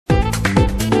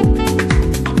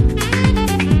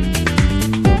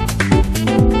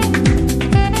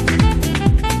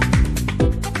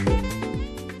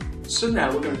So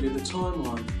now we're going to do the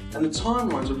timeline, and the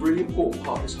timeline is a really important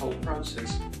part of this whole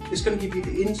process. It's going to give you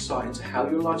the insight into how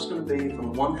your life's going to be if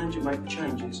on the one hand you make the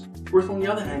changes, or if on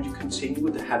the other hand you continue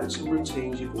with the habits and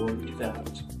routines you've already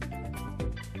developed.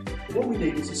 What we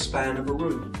need is a span of a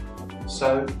room.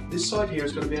 So this side here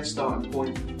is going to be our starting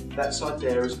point, that side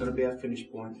there is going to be our finish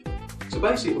point. So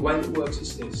basically the way that it works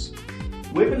is this.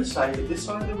 We're going to say that this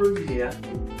side of the room here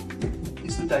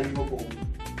is the day you were born.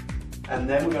 And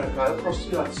then we're going to go across to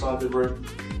the other side of the room.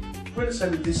 We're going to say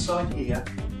that this side here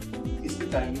is the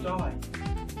day you die.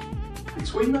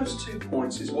 Between those 2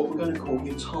 points is what we're going to call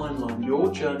your timeline, your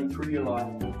journey through your life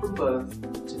from birth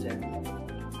to death.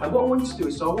 And what I want you to do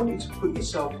is I want you to put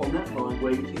yourself on that line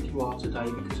where you think you are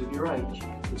today because of your age,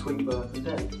 between birth and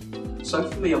death. So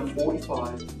for me, I'm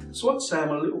 45, so I'd say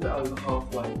I'm a little bit over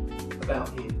halfway, about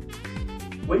here.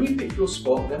 When you pick your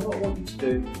spot, then what I want you to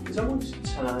do is I want you to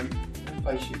turn and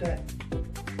face your death.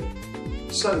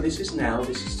 So this is now,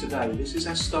 this is today, this is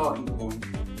our starting point.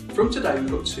 From today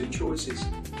we've got 2 choices.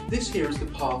 This here is the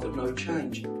path of no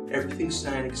change, everything's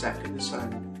staying exactly the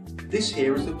same. This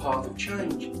here is the path of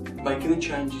change, making the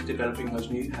changes, developing those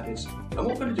new habits. And what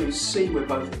we're going to do is see where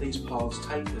both of these paths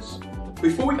take us.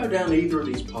 Before we go down either of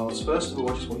these paths, first of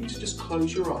all I just want you to just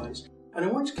close your eyes and I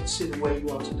want you to consider where you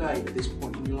are today at this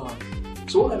point in your life.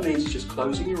 So what that means is just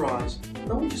closing your eyes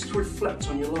and I want you just to reflect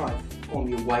on your life, on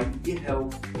your weight, your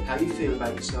health, how you feel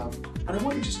about yourself. And I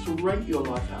want you just to rate your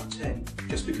life out of 10,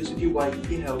 just because of your weight,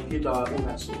 your health, your diet, all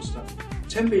that sort of stuff.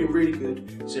 10 being really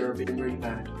good, 0 being really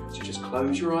bad. So just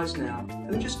close your eyes now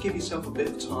and then just give yourself a bit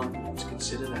of time to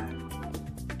consider that.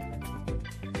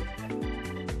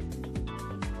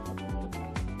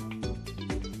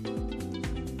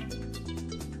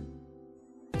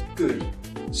 Good.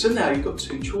 So now you've got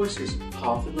 2 choices,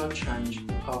 path of no change,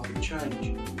 path of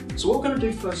change. So what we're going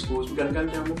to do first of all is we're going to go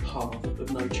down the path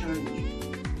of no change.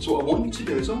 So what I want you to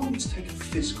do is I want you to take a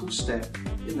physical step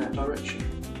in that direction.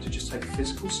 So just take a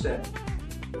physical step.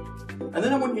 And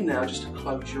then I want you now just to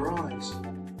close your eyes.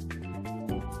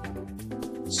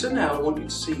 So now I want you to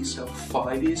see yourself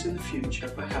 5 years in the future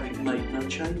for having made no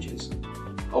changes.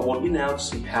 I want you now to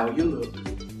see how you look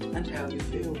and how you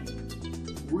feel.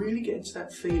 Really get into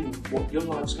that feeling of what your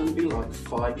life's going to be like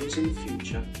 5 years in the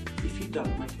future if you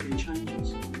don't make any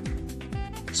changes.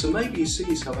 So maybe you see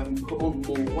yourself having put on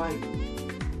more weight.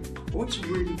 I want you to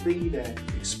really be there,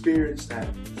 experience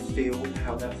that, feel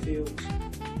how that feels.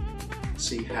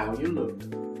 See how you look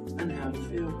and how you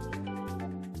feel.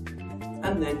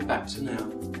 And then back to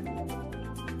now.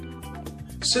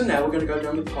 So now we're going to go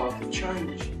down the path of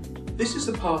change. This is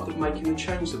the path of making the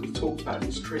change that we talked about in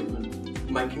this treatment.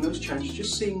 Making those changes,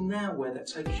 just seeing now where that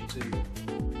takes you to.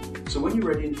 So when you're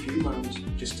ready in a few moments,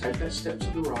 just take that step to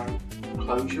the right,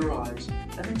 close your eyes,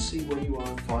 and then see where you are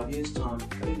in 5 years' time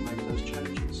having made those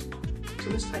changes. So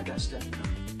let's take that step now.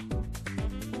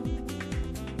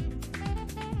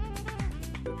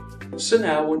 So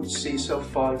now I want you to see yourself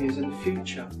 5 years in the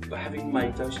future, but having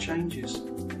made those changes.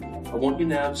 I want you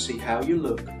now to see how you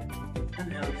look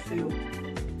and how you feel.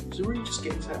 So really just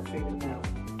get into that feeling now.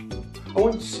 I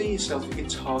want you to see yourself at your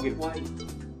target weight,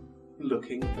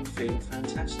 looking and feeling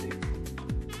fantastic.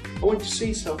 I want you to see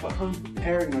yourself at home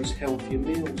preparing those healthier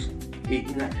meals,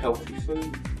 eating that healthy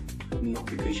food, not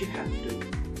because you have to,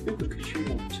 but because you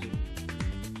want to.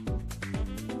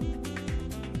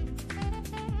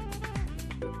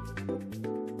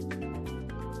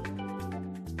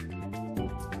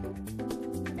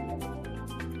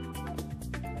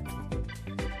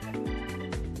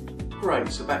 Great,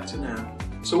 so back to now.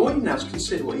 So I want you now to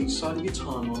consider what each side of your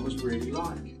timeline was really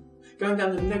like. Going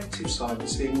down the negative side and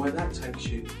seeing where that takes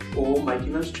you, or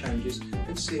making those changes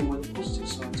and seeing where the positive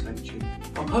side takes you.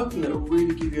 I'm hoping that it will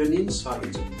really give you an insight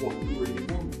into what you really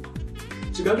want.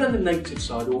 To go down the negative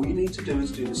side, all you need to do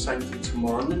is do the same thing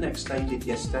tomorrow and the next day you did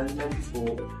yesterday and the day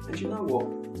before, and you know what?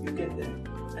 You'll get there,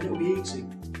 and it'll be easy.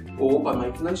 Or by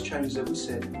making those changes that we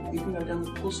said, you can go down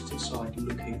the positive side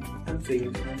looking and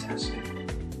feeling fantastic.